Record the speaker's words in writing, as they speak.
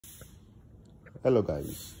Hello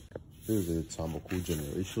guys, this is a Thermocool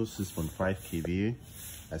generator 6.5 kVA.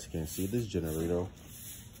 As you can see, this generator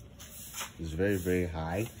is very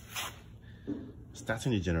high.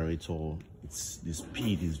 Starting the generator, the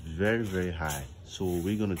speed is very high, so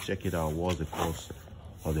we're gonna check it out. What's the cause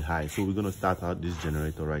of the high? So we're gonna start out this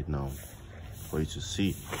generator right now for you to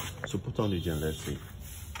see. So put on the gen, let's see.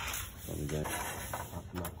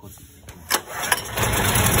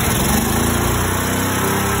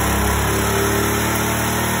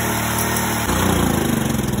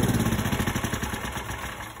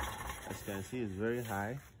 See, it's very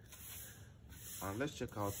high. Let's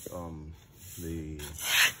check out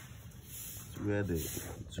where to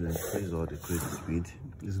increase or decrease the speed.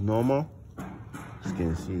 It's normal. As you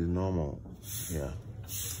can see, it's normal. Yeah.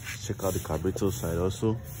 Check out the carburetor side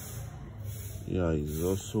also. Yeah, it's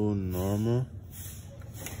also normal.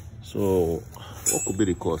 So what could be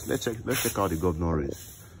the cause? Let's check out the governor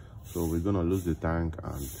race. So we're gonna lose the tank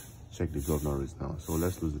and check the governor race now. So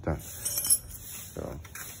let's lose the tank. So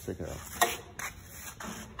check it out.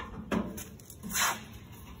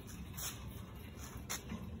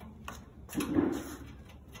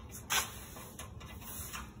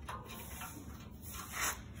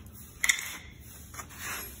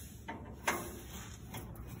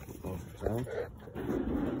 Down.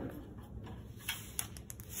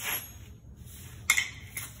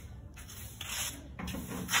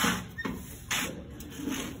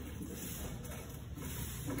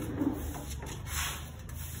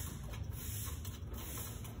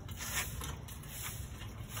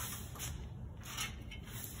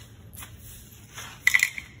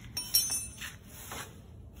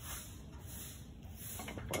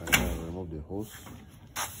 Remove the hose.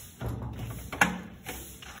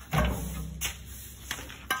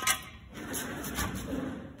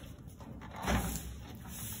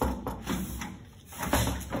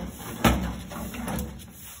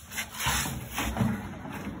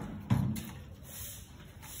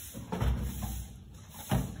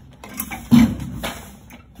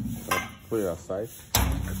 Put it aside.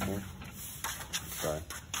 Okay. Aside.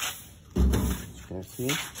 You can see.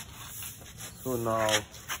 So now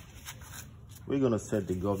we're gonna set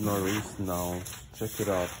the governor race now. Check it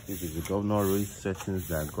out. This is the governor race settings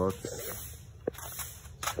that got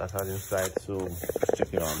scattered inside. So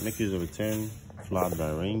check it out. Make use of a 10 flat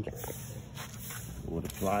bearing with a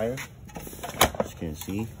plier, as you can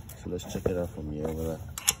see. So let's check it out from here over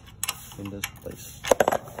in this place.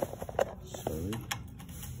 Sorry.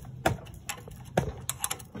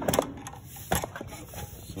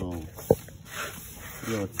 So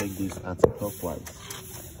we're gonna take this anti-clockwise.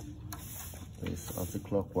 This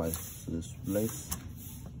anti-clockwise to this place.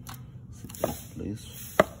 See this place.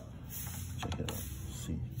 Check it out.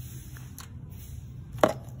 See.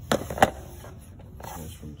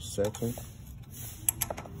 Comes from setting.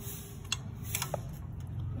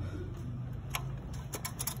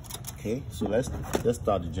 Okay, so let's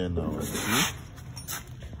start the gen now. See?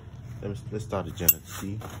 Let's start the gen and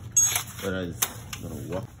see whether it's gonna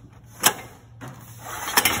work.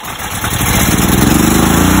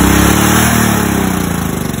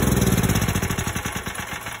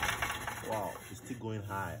 Wow, it's still going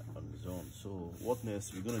high on its own. So what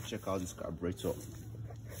next? We're gonna check out this carburetor.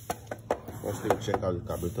 First, we'll check out the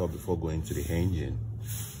carburetor before going to the engine,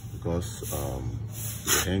 because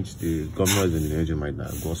the governors in the engine might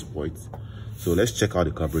not go spoiled. So let's check out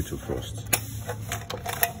the carburetor first.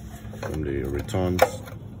 From the return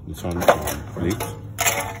plate.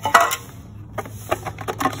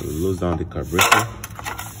 So we close down the carburetor.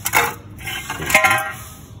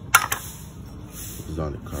 Close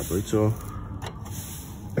down the carburetor.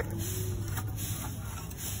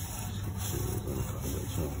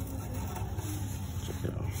 Check it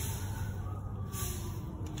out.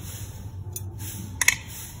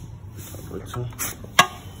 The carburetor.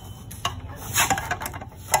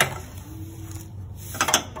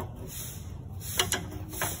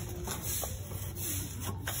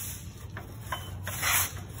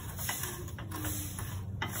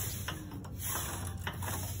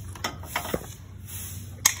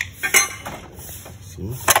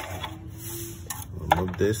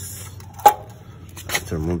 Remove this. I have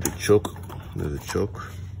to remove the choke. There's a choke.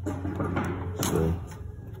 So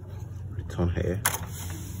return here.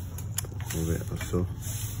 Move it also.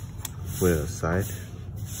 Put it aside.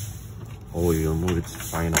 Oh, you remove it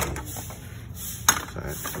finally.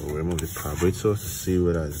 So we remove the carburetor to see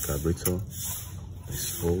whether the carburetor is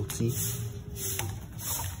faulty.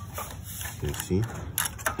 You can see.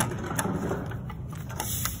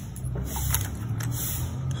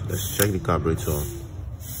 Let's check the carburetor.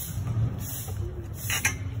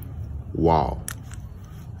 Wow,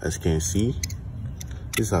 as you can see,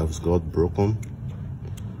 This has got broken.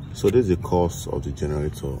 So this is the cause of the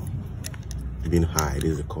generator being high.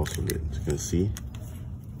 This is the cause of it. As you can see,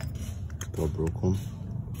 it got broken.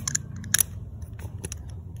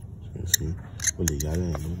 As you can see, oh, the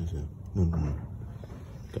yellow, no.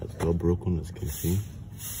 It got broken, as you can see.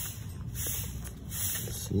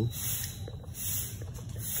 Let's see.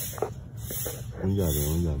 As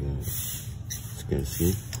you can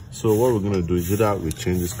see. So what we're gonna do is either we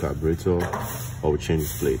change this carburetor or we change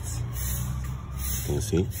this plates. As you can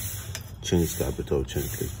see, change this carburetor or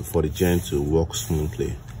change plates for the gen to work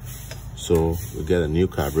smoothly. So we get a new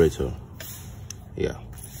carburetor. Yeah.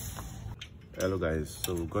 Hello guys,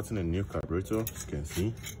 so we've gotten a new carburetor. As you can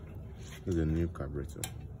see, this is a new carburetor.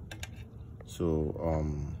 So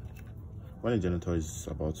when the generator is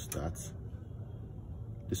about to start,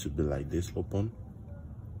 this would be like this, open,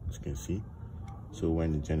 as you can see. So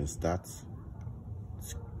when the generator starts,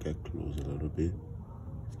 let's get close a little bit,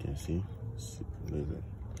 as you can see.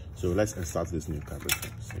 So let's start this new carburetor.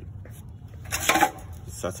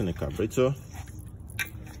 Starting the carburetor.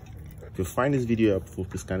 If you find this video helpful,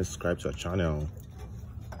 please kindly subscribe to our channel.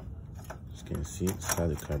 As you can see, start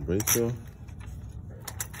the carburetor.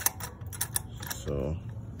 So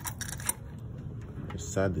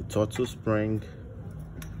start the throttle spring.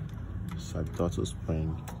 Start the throttle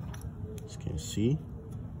spring. As you can see,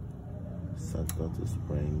 start the throttle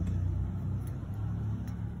spring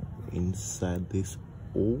inside this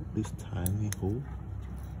hole, this tiny hole.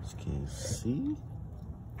 As you can see.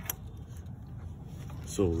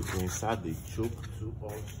 So we can insert the choke too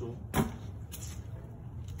also. As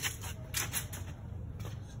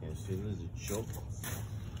you can see, this is the choke.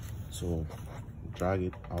 So drag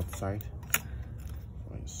it outside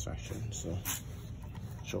for insertion. So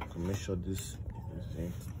choke, make sure this is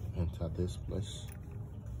enter this place.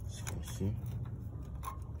 As you can see,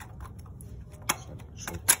 insert the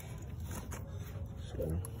choke.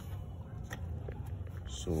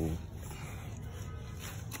 So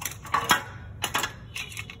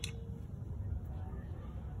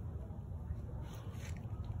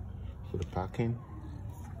for the packing,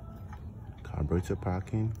 carburetor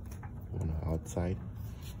packing on the outside.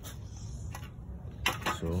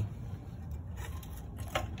 So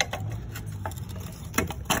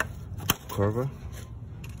cover,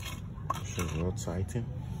 show well tighten.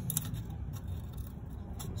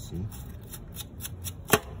 You can see.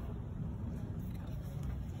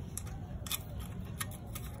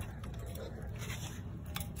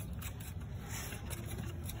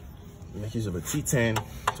 Make use of a T10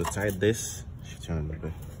 to tighten this. Should turn a little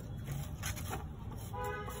bit.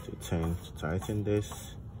 T10 to tighten this.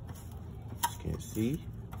 As you can see.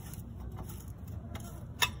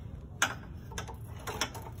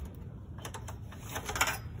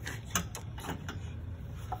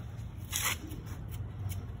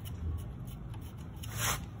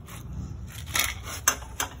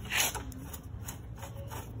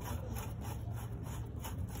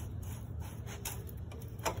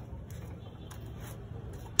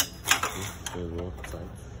 Real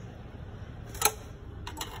tight.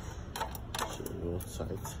 Real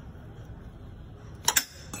tight.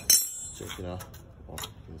 Check it out. Oh, you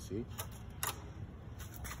can see.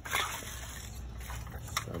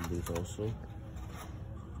 Stab this also.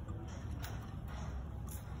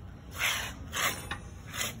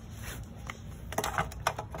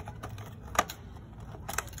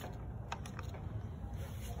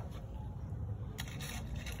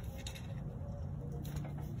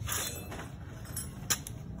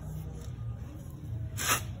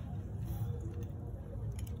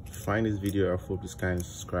 Find this video helpful, please kindly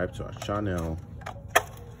subscribe to our channel.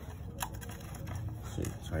 So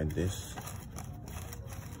try this.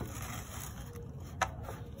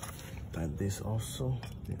 Try this also,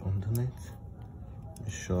 the underneath.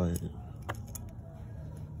 Make sure it.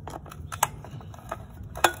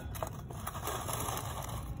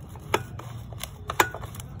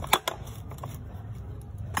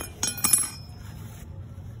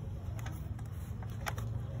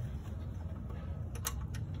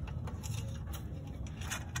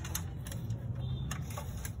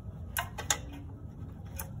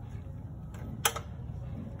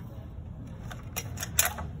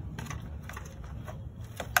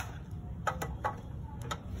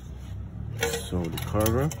 So the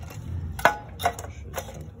cover,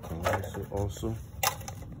 also,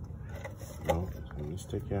 no, it's a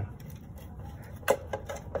mistake here.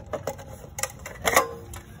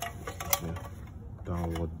 Okay.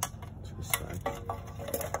 Downward to the side,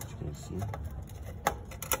 as you can see.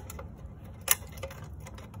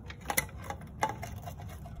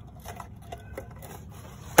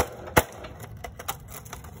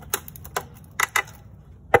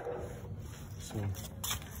 So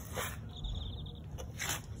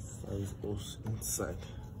size hose inside.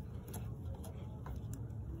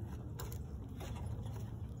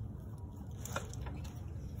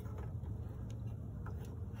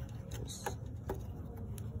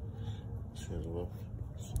 As well,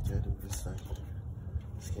 seated on this side,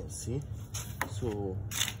 as you can see. So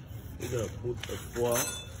we're gonna put a four.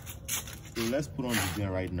 So let's put on the gen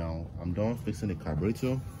right now. I'm done fixing the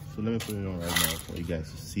carburetor, so let me put it on right now for you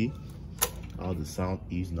guys to see how the sound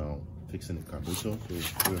is now fixing the carburetor. So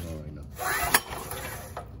put it on right now.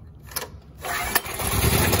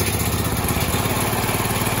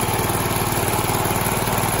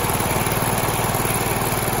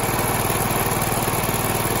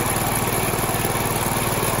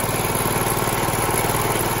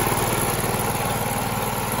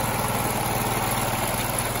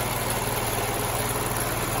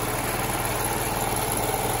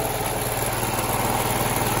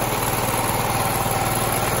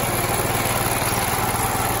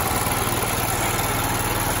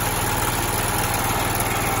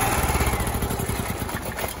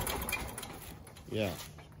 Yeah,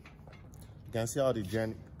 you can see how the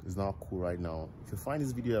gen is now cool right now. If you find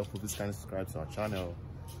this video helpful, please kindly subscribe to our channel.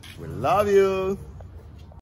 We love you.